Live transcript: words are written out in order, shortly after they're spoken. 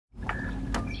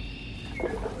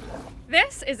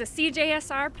This is a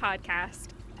CJSR podcast.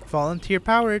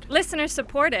 Volunteer-powered,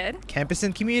 Listener-supported, campus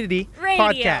and community Radio.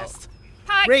 podcast.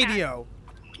 Radio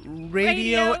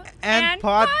and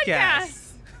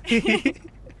podcast.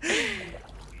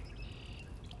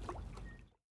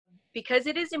 Because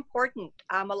it is important.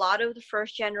 A lot of the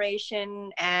first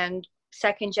generation and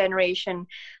second generation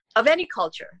of any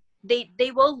culture,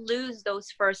 they will lose those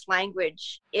first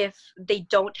language if they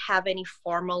don't have any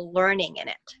formal learning in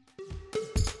it.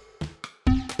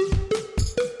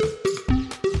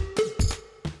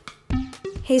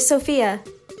 Hey Sophia,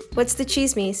 what's the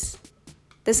Chismes?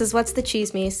 This is What's the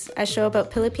Chismes, a show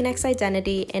about Filipinx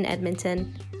identity in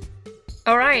Edmonton.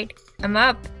 Alright, I'm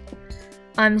up.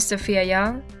 I'm Sophia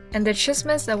Young, and the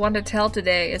chismes I want to tell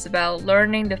today is about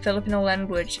learning the Filipino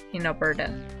language in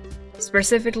Alberta,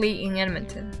 specifically in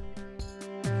Edmonton.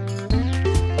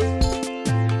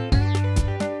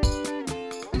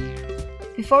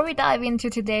 Before we dive into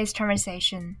today's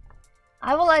conversation,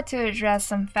 I would like to address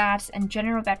some facts and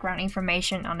general background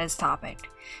information on this topic.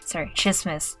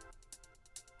 Chismes.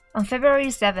 On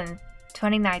February 7,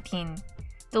 2019,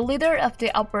 the leader of the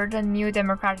Alberta New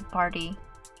Democratic Party,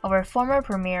 our former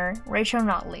Premier Rachel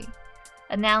Notley,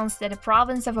 announced that the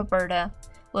province of Alberta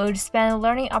will expand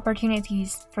learning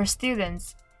opportunities for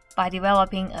students by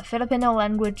developing a Filipino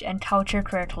language and culture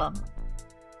curriculum.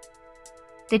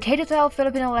 The K-12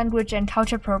 Filipino language and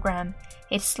culture program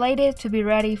is slated to be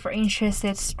ready for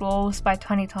interested schools by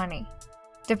 2020.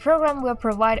 The program will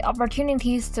provide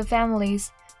opportunities to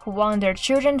families who want their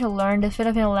children to learn the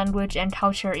Filipino language and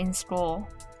culture in school.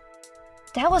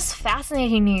 That was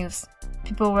fascinating news.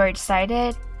 People were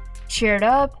excited, cheered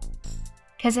up,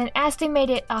 because an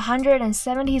estimated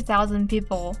 170,000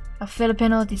 people of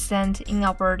Filipino descent in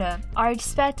Alberta are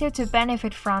expected to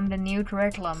benefit from the new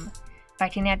curriculum by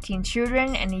connecting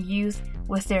children and youth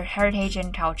with their heritage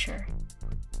and culture.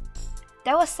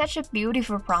 That was such a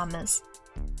beautiful promise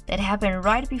that happened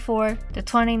right before the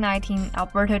 2019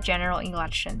 Alberta general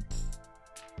election,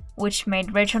 which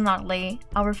made Rachel Notley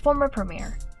our former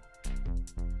premier.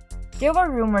 There were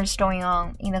rumors going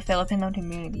on in the Filipino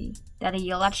community that the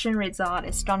election result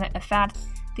is going to affect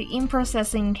the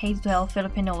in-processing K-12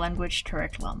 Filipino language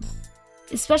curriculum,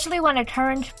 especially when the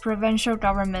current provincial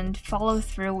government followed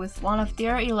through with one of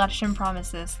their election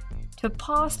promises to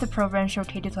pause the provincial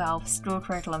K-12 school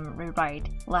curriculum rewrite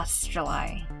last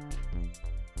July.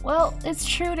 Well, it's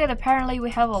true that apparently we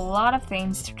have a lot of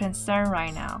things to concern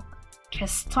right now,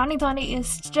 because 2020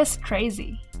 is just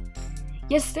crazy.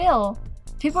 Yet still,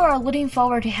 people are looking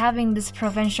forward to having this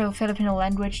provincial Filipino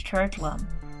language curriculum,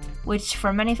 which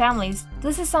for many families,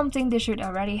 this is something they should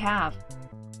already have.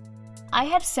 I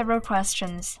had several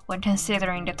questions when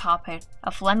considering the topic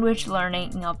of language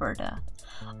learning in Alberta,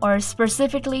 or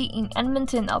specifically in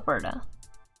Edmonton, Alberta.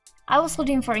 I was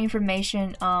looking for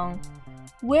information on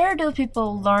where do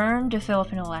people learn the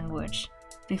Filipino language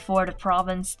before the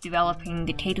province developing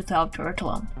the K-12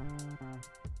 curriculum.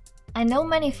 I know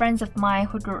many friends of mine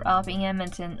who grew up in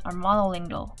Edmonton are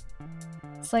monolingual,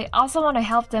 so I also want to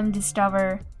help them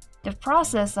discover the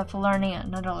process of learning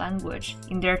another language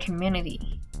in their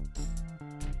community.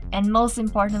 And most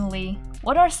importantly,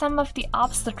 what are some of the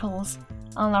obstacles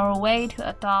on our way to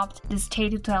adopt this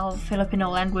K-12 Filipino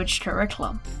language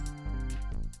curriculum?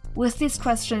 With these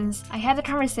questions, I had a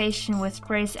conversation with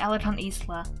Grace Aleton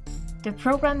Isla, the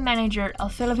program manager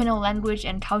of Filipino Language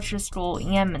and Culture School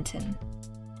in Edmonton.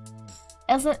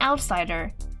 As an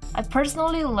outsider, I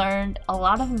personally learned a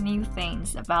lot of new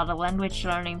things about the language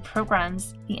learning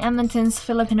programs in Edmonton's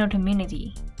Filipino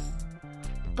community.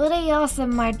 But it also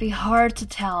might be hard to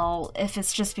tell if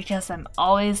it's just because I'm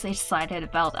always excited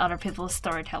about other people's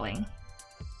storytelling.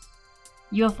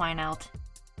 You'll find out.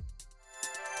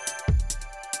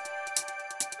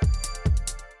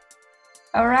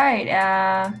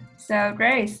 Alright, so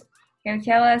Grace, can you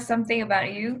tell us something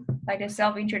about you, like a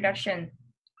self-introduction?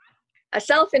 A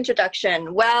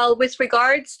self-introduction. Well, with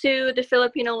regards to the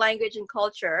Filipino language and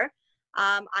culture,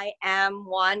 I am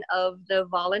one of the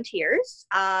volunteers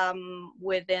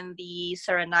within the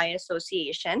Saranay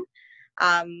Association.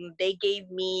 They gave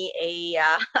me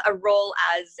a role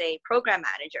as a program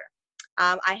manager.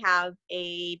 I have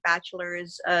a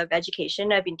bachelor's of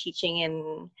education. I've been teaching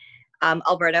in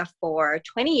Alberta for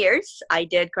 20 years. I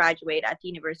did graduate at the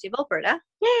University of Alberta.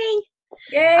 Yay!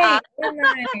 Yay!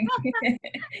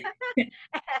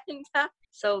 And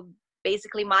so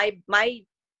basically my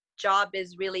job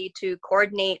is really to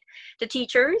coordinate the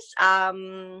teachers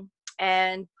and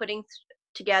putting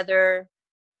together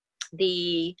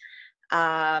the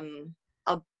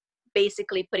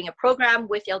basically putting a program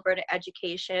with the Alberta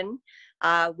Education,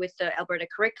 with the Alberta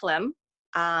curriculum,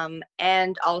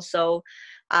 and also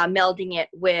melding it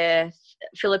with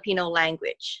Filipino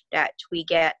language that we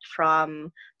get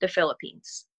from the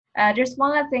Philippines. Just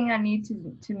one last thing I need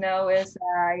to know is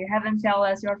you haven't tell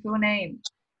us your full name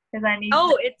because I need.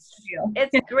 Oh, to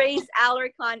it's Grace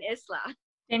Alarcon Isla.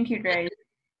 Thank you, Grace.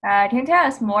 Can you tell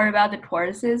us more about the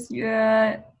courses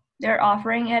they're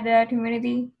offering at the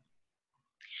community?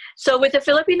 So with the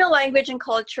Filipino language and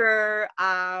culture,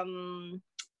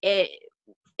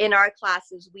 in our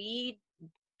classes, we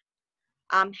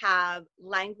have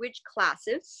language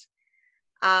classes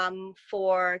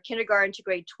for kindergarten to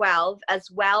grade 12, as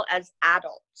well as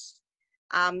adults.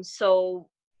 So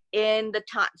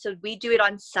we do it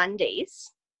on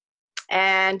Sundays,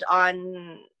 and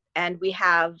we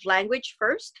have language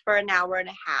first for an hour and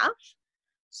a half.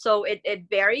 So it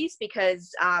varies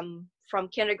because from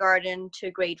kindergarten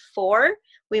to grade 4,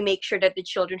 we make sure that the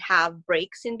children have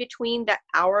breaks in between that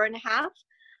hour and a half.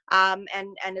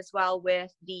 And as well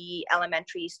with the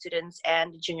elementary students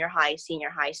and junior high, senior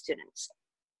high students.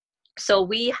 So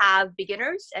we have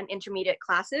beginners and intermediate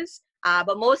classes,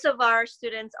 but most of our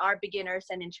students are beginners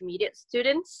and intermediate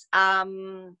students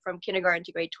from kindergarten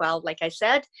to grade 12, like I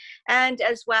said, and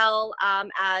as well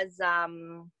as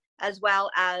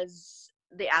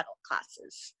the adult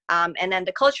classes. And then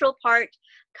the cultural part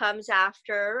comes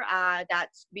after,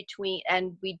 that's between,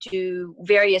 and we do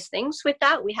various things with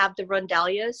that. We have the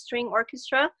Rondelia String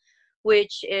Orchestra,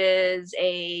 which is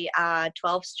a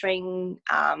 12-string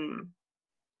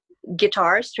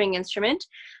guitar string instrument,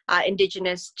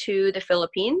 indigenous to the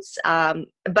Philippines,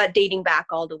 but dating back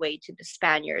all the way to the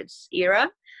Spaniards era.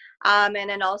 And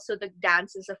then also the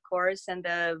dances, of course, and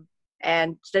the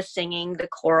singing, the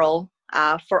choral,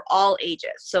 for all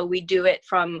ages. So we do it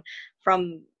from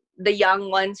the young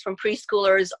ones, from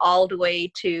preschoolers all the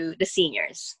way to the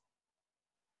seniors.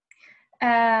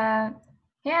 Can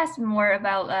you ask more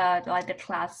about like the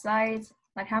class size?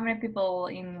 Like how many people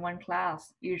in one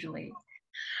class usually?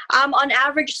 On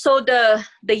average, so the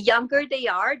younger they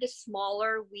are, the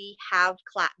smaller we have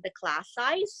the class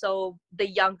size. So the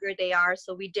younger they are,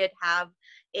 so we did have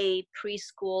a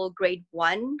preschool grade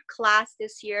 1 class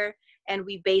this year, and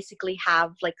we basically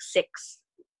have like 6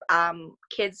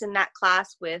 kids in that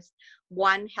class with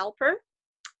 1 helper.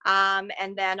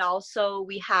 And then also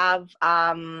we have,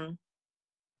 and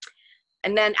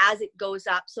then as it goes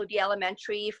up, so the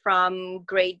elementary from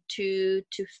grade 2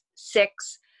 to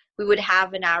 6, we would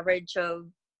have an average of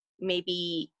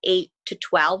maybe 8 to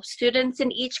 12 students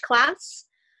in each class.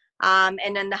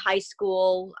 And then the high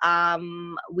school,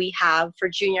 we have for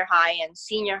junior high and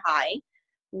senior high,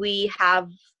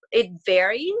 it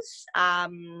varies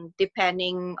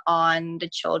depending on the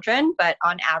children, but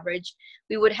on average,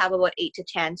 we would have about 8 to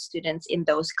 10 students in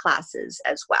those classes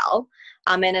as well.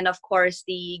 And then of course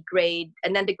the grade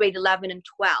 11 and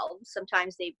 12,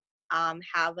 sometimes they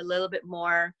have a little bit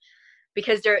more,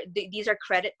 because these are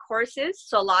credit courses.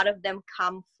 So a lot of them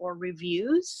come for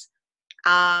reviews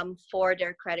for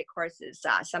their credit courses.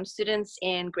 Some students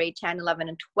in grade 10, 11,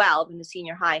 and 12 in the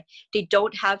senior high, they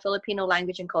don't have Filipino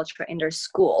language and culture in their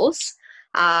schools,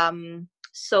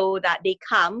 so that they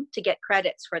come to get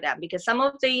credits for them, because some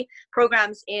of the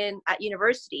programs at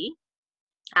university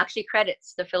actually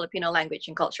credits the Filipino language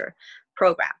and culture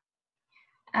program.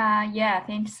 Yeah,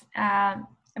 thanks.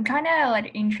 I'm kind of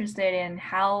like interested in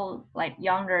how like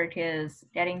younger kids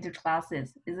get into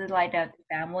classes. Is it like that the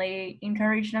family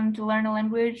encourage them to learn a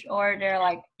language, or they're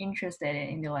like interested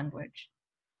in the language?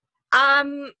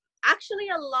 Actually,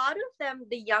 a lot of them,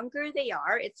 the younger they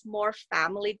are, it's more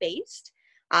family based.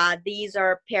 These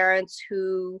are parents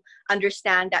who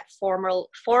understand that formal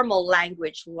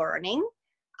language learning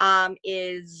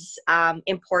is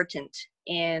important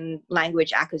in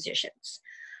language acquisitions.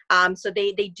 So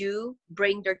they do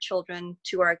bring their children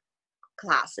to our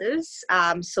classes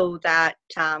so that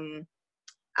the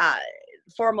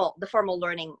formal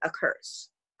learning occurs.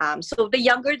 So the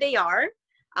younger they are,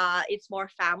 it's more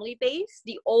family based.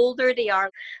 The older they are,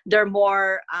 they're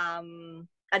more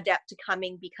adept to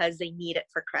coming because they need it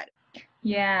for credit.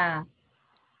 Yeah,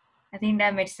 I think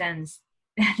that makes sense.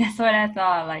 That's what I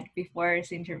thought like before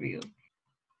this interview.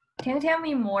 Can you tell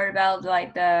me more about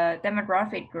like the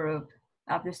demographic group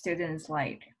of the students?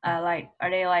 Like are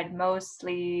they like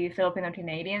mostly Filipino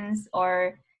Canadians,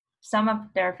 or some of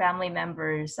their family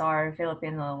members are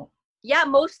Filipino? Yeah,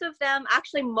 most of them,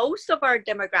 actually most of our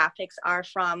demographics are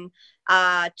from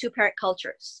 2-parent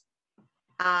cultures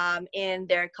in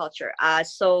their culture.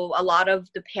 So a lot of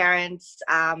the parents,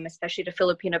 especially the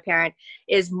Filipino parent,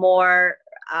 is more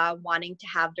wanting to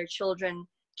have their children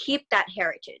keep that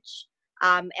heritage.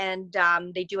 And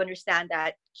they do understand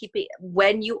that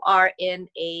when you are in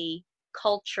a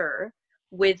culture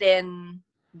within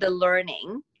the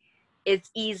learning is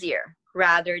easier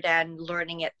rather than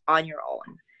learning it on your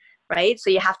own, right? So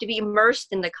you have to be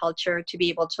immersed in the culture to be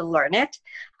able to learn it.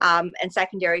 And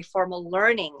secondary formal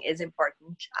learning is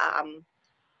important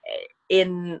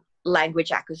in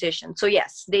language acquisition. So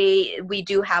yes, we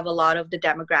do have a lot of the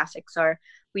demographics are,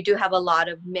 we do have a lot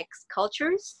of mixed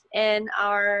cultures in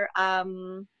our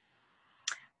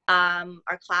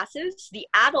classes. The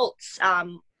adults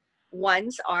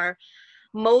ones are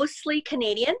mostly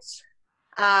Canadians,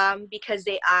 because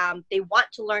they want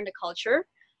to learn the culture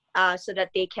so that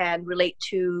they can relate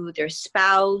to their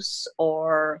spouse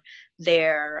or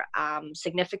their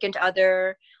significant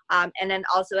other, and then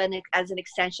also as an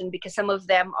extension, because some of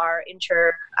them are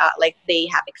like they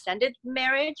have extended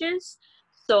marriages.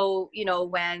 So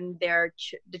when the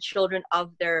children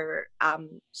of their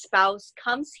spouse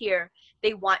comes here,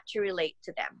 they want to relate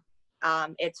to them.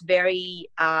 It's very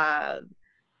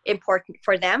important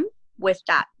for them with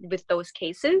those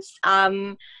cases,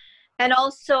 and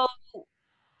also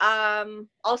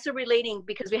relating,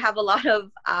 because we have a lot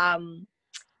of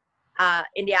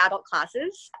in the adult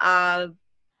classes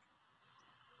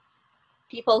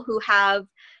people who have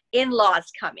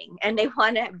in-laws coming and they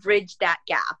want to bridge that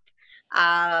gap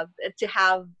to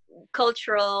have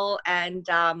cultural and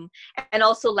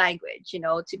also language,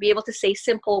 to be able to say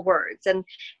simple words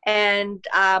and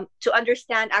to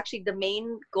understand. Actually, the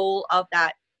main goal of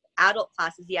that adult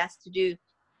class is, yes, to do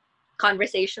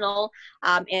conversational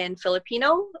in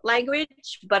Filipino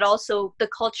language, but also the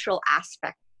cultural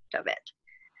aspect of it,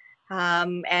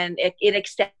 and it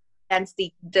extends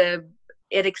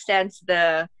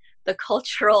the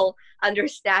cultural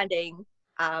understanding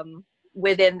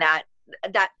within that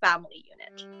family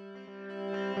unit.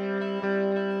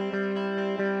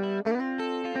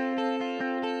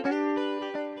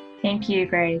 Thank you,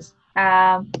 Grace.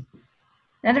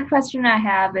 Another question I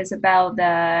have is about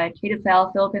the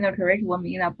K-12 Filipino curriculum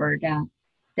in Alberta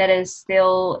that is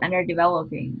still under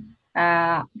developing.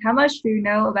 How much do you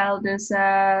know about this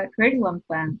curriculum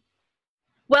plan?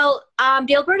 Well,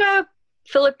 the Alberta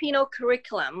Filipino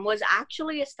curriculum was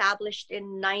actually established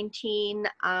in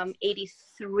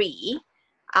 1983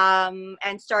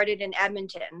 and started in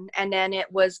Edmonton. And then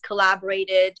it was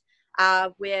collaborated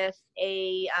with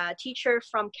a teacher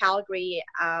from Calgary,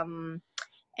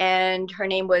 and her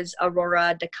name was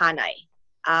Aurora Dacanay.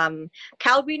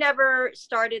 Calgary never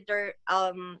started their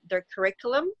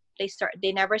curriculum.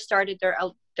 They never started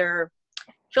their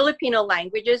Filipino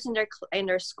languages in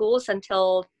their schools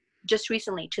until just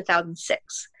recently,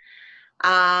 2006.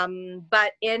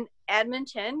 But in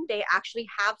Edmonton, they actually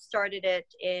have started it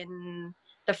in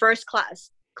the first classes.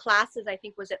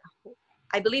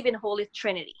 I believe in Holy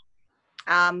Trinity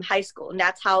High School, and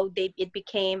that's how it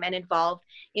became and evolved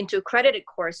into accredited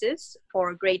courses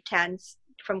for grade 10,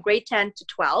 from grade 10 to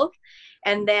 12,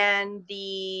 and then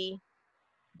the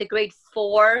grade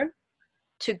 4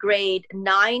 to grade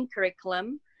 9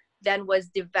 curriculum then was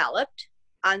developed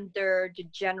under the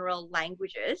general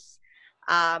languages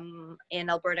in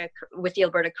Alberta with the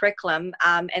Alberta curriculum,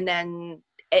 and then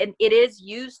it is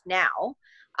used now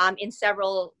in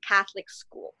several Catholic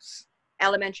schools,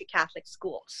 elementary Catholic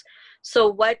schools. So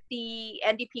what the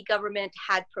NDP government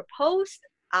had proposed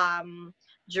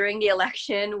during the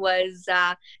election was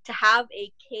to have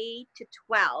a K to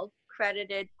 12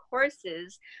 credited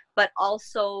courses, but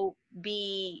also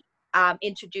be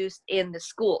introduced in the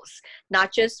schools,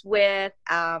 not just with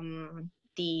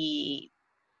the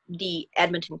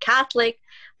Edmonton Catholic,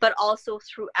 but also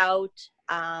throughout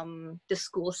the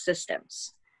school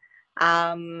systems.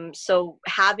 So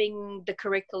having the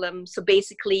curriculum, so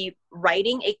basically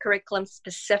writing a curriculum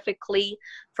specifically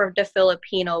for the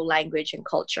Filipino language and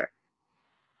culture.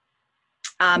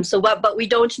 But we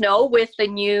don't know with the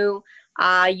new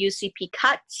UCP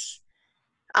cuts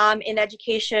in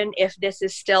education if this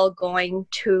is still going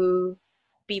to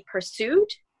be pursued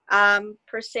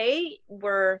per se.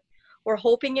 We're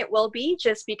hoping it will be,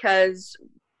 just because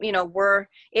we're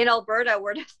in Alberta,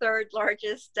 we're the third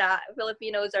largest,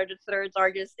 Filipinos are the third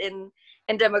largest in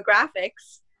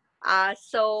demographics.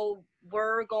 So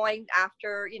we're going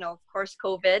after, of course,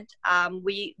 COVID.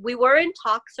 We were in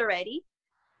talks already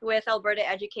with Alberta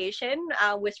Education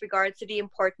with regards to the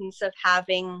importance of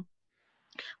having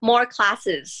more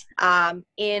classes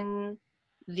in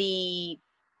the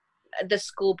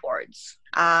school boards.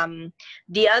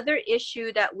 The other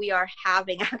issue that we are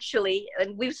having, actually,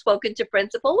 and we've spoken to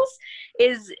principals,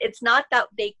 is it's not that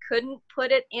they couldn't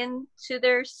put it into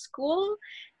their school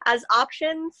as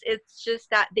options. It's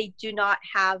just that they do not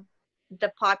have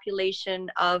the population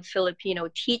of Filipino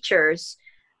teachers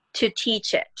to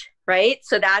teach it. right?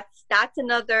 So that's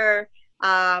another,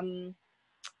 and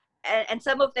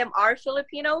some of them are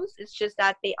Filipinos. It's just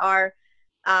that they are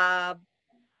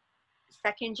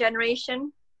second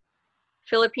generation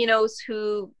Filipinos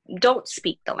who don't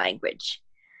speak the language.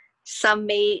 Some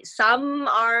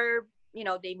are,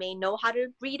 they may know how to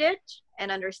read it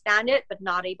and understand it, but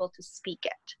not able to speak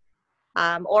it,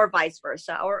 or vice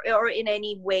versa, or in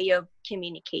any way of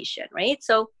communication, right?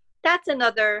 So that's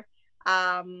another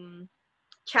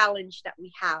challenge that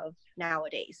we have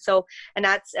nowadays. So, and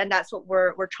that's what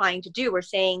we're trying to do. We're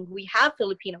saying we have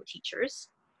Filipino teachers.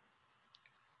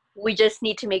 We just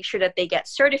need to make sure that they get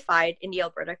certified in the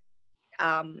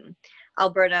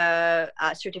Alberta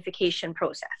certification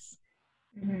process.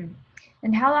 Mm-hmm.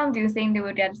 And how long do you think they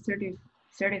will get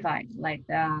certified? Like,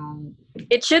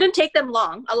 it shouldn't take them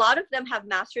long. A lot of them have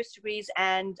master's degrees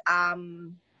and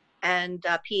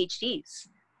PhDs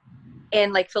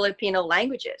in like Filipino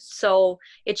languages. So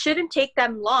it shouldn't take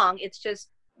them long. It's just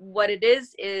what it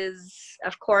is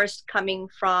of course coming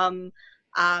from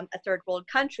a third world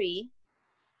country.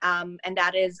 And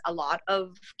that is a lot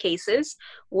of cases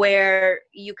where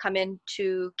you come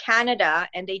into Canada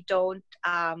and they don't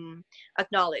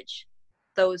acknowledge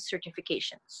those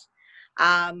certifications.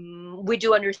 We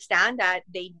do understand that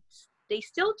they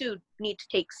still do need to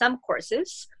take some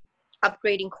courses,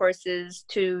 upgrading courses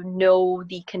to know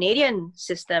the Canadian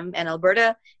system and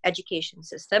Alberta education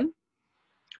system.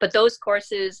 But those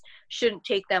courses shouldn't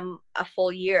take them a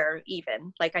full year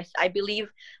even. Like I believe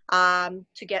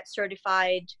to get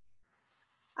certified,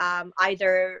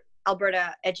 either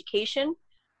Alberta Education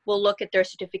will look at their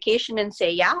certification and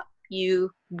say, yeah,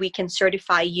 we can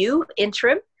certify you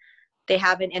interim. They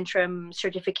have an interim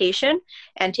certification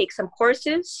and take some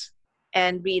courses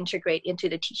and reintegrate into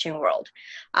the teaching world.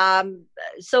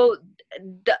 So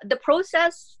the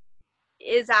process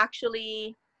is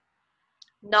actually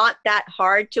not that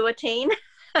hard to attain.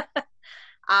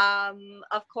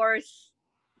 Of course,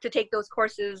 to take those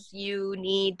courses, you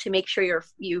need to make sure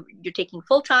you're taking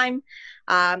full time,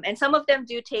 and some of them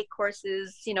do take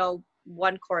courses,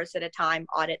 one course at a time,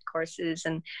 audit courses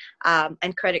and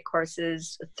credit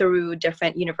courses through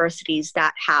different universities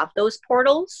that have those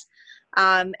portals,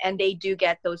 and they do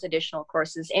get those additional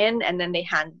courses in, and then they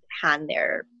hand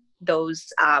those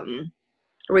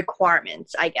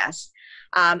requirements, I guess.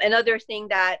 Another thing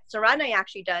that Saranay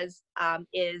actually does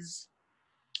is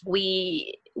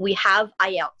we have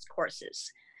IELTS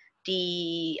courses.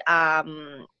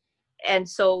 And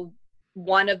so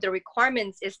one of the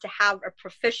requirements is to have a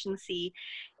proficiency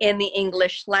in the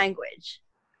English language.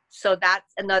 So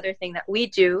that's another thing that we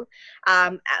do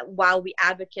while we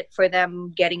advocate for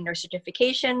them getting their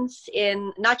certifications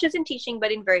in not just in teaching,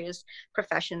 but in various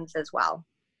professions as well.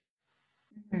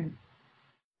 Mm-hmm.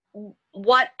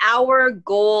 What our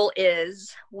goal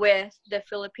is with the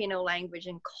Filipino language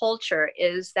and culture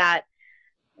is that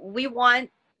we want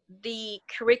the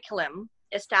curriculum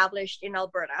established in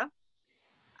Alberta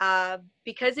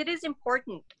because it is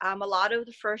important. A lot of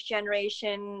the first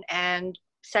generation and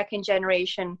second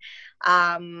generation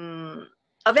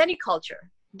of any culture,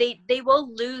 they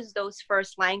will lose those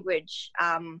first language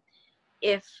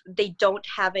if they don't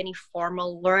have any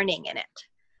formal learning in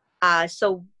it.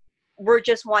 So we're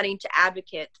just wanting to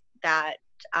advocate that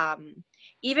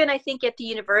even I think at the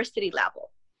university level,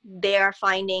 they are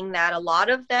finding that a lot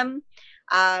of them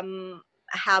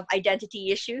have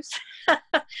identity issues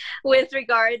with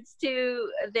regards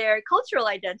to their cultural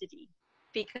identity,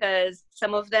 because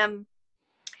some of them,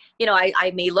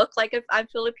 I may look like I'm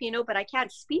Filipino, but I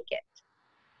can't speak it.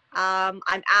 I'm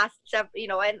asked,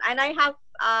 and I have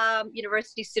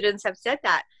university students have said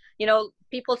that,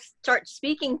 people start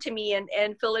speaking to me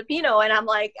in Filipino, and I'm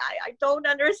like, I don't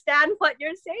understand what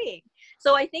you're saying.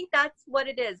 So I think that's what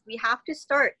it is. We have to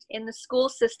start in the school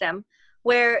system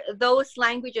where those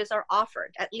languages are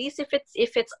offered. At least if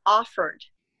it's offered,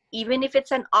 even if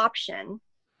it's an option,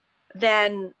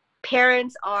 then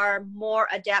parents are more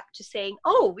adept to saying,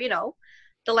 oh,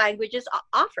 the language is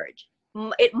offered.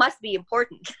 It must be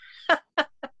important.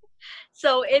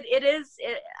 So it is,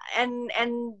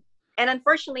 and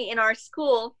unfortunately in our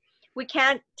school, we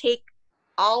can't take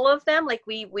all of them. Like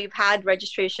we've had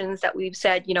registrations that we've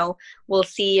said, we'll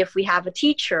see if we have a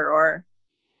teacher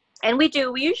and we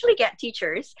usually get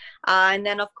teachers. And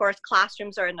then of course,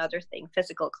 classrooms are another thing,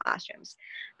 physical classrooms.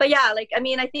 But yeah,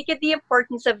 I think the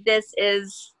importance of this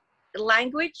is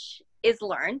language is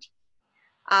learned.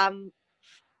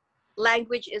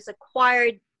 Language is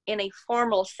acquired in a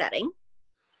formal setting.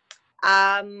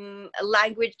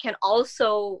 Language can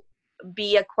also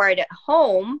be acquired at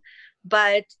home,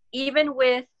 but even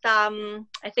with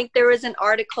I think there was an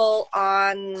article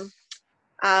on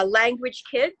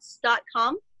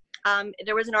languagekids.com.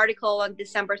 There was an article on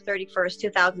December 31st,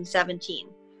 2017.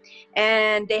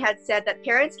 And they had said that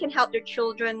parents can help their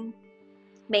children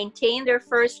maintain their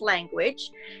first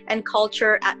language and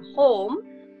culture at home,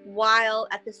 while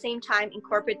at the same time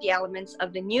incorporate the elements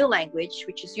of the new language,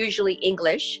 which is usually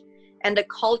English, and the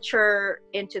culture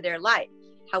into their life.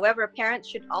 However, parents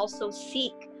should also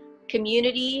seek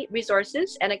community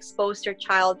resources and expose their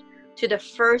child to the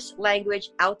first language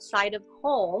outside of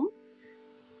home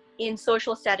in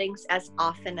social settings as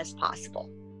often as possible.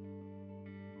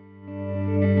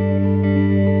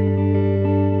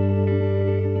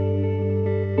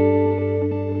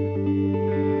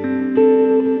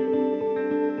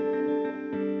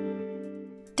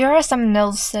 There are some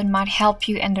notes that might help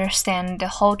you understand the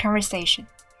whole conversation,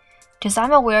 because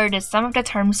I'm aware that some of the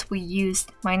terms we use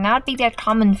might not be that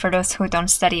common for those who don't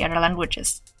study other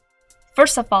languages.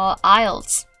 First of all,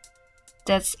 IELTS,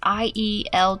 that's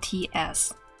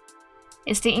IELTS,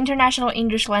 is the International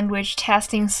English Language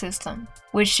Testing System,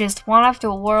 which is one of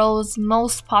the world's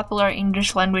most popular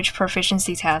English language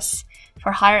proficiency tests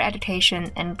for higher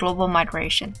education and global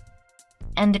migration.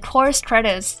 And the course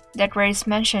credits that Grace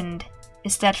mentioned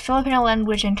is that Filipino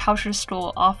Language and Culture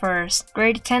School offers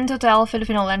grade 10 to 12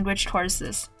 Filipino language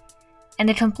courses, and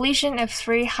the completion of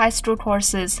 3 high school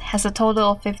courses has a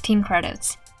total of 15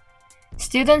 credits.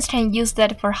 Students can use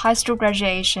that for high school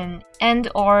graduation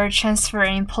and/or transfer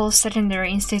in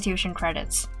post-secondary institution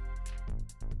credits.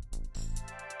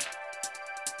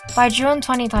 By June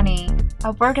 2020,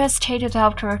 Alberta's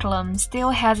K-12 curriculum still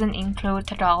hasn't included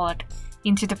Tagalog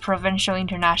into the provincial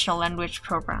international language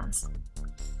programs.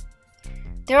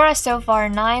 There are so far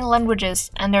 9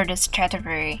 languages under this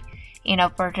category in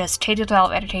Alberta's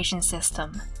K-12 education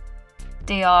system.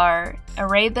 They are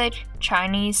Arabic,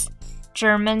 Chinese,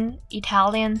 German,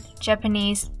 Italian,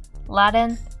 Japanese,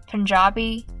 Latin,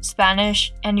 Punjabi,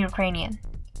 Spanish, and Ukrainian.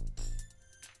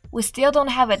 We still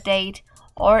don't have a date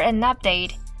or an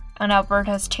update on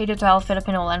Alberta's K-12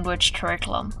 Filipino language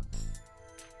curriculum.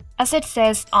 As it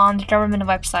says on the government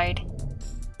website,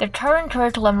 the current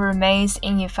curriculum remains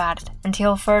in effect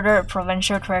until further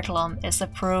provincial curriculum is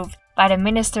approved by the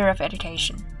Minister of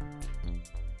Education.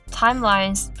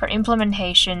 Timelines for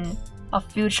implementation of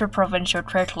future provincial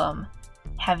curriculum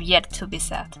have yet to be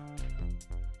set.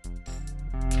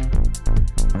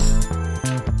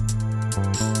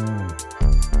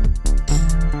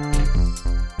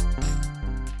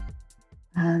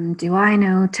 Do I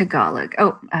know Tagalog?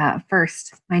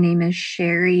 First, my name is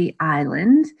Sherry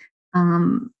Island.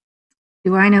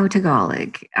 Do I know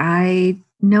Tagalog? I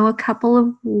know a couple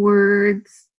of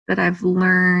words that I've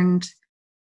learned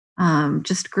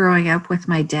just growing up with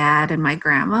my dad and my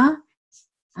grandma.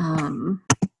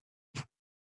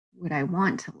 Would I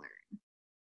want to learn?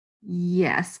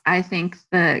 Yes, I think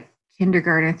the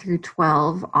kindergarten through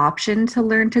 12 option to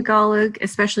learn Tagalog,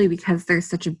 especially because there's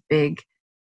such a big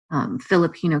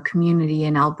Filipino community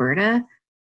in Alberta.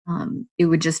 It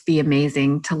would just be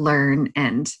amazing to learn,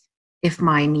 and if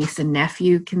my niece and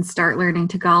nephew can start learning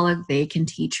Tagalog, they can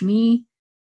teach me.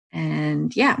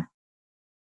 And yeah.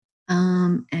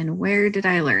 And where did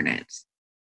I learn it?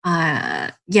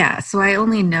 So I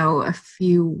only know a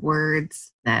few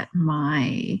words that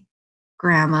my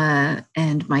grandma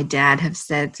and my dad have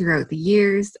said throughout the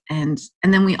years. And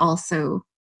then we also,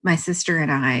 my sister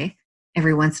and I,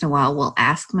 every once in a while will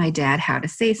ask my dad how to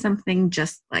say something,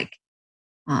 just like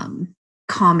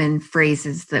common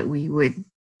phrases that we would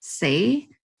say.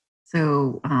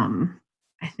 So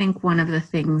I think one of the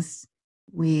things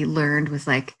we learned was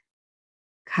like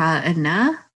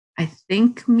ka'ana, I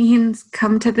think means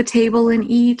come to the table and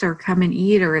eat, or come and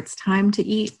eat, or it's time to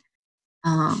eat.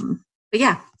 But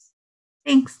yeah,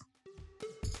 thanks.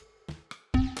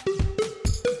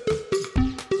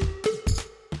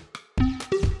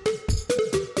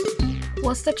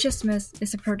 What's the Chismis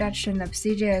is a production of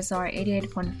CJSR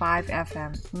 88.5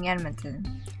 FM in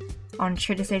Edmonton, on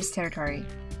Treaty States territory.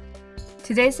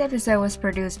 Today's episode was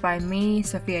produced by me,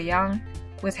 Sophia Young,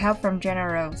 with help from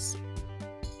Jenna Rose.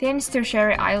 Thanks to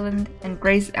Sherry Island and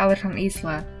Grace Ellerton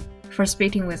Isla for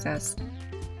speaking with us.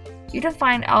 You can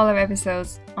find all our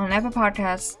episodes on Apple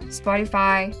Podcasts,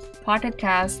 Spotify, Pocket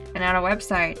Casts, and on our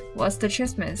website,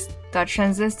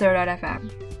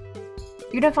 what'stthechismis.transistor.fm.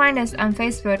 You can find us on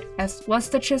Facebook as What's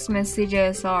the Chismis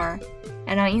CJSR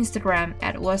and on Instagram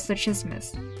at What's the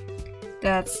Chismis.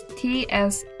 That's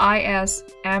TSISMIS.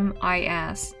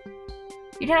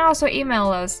 You can also email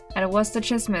us at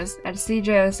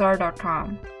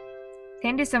what'stthechismis@cjsr.com.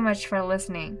 Thank you so much for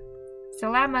listening.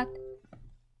 Salamat!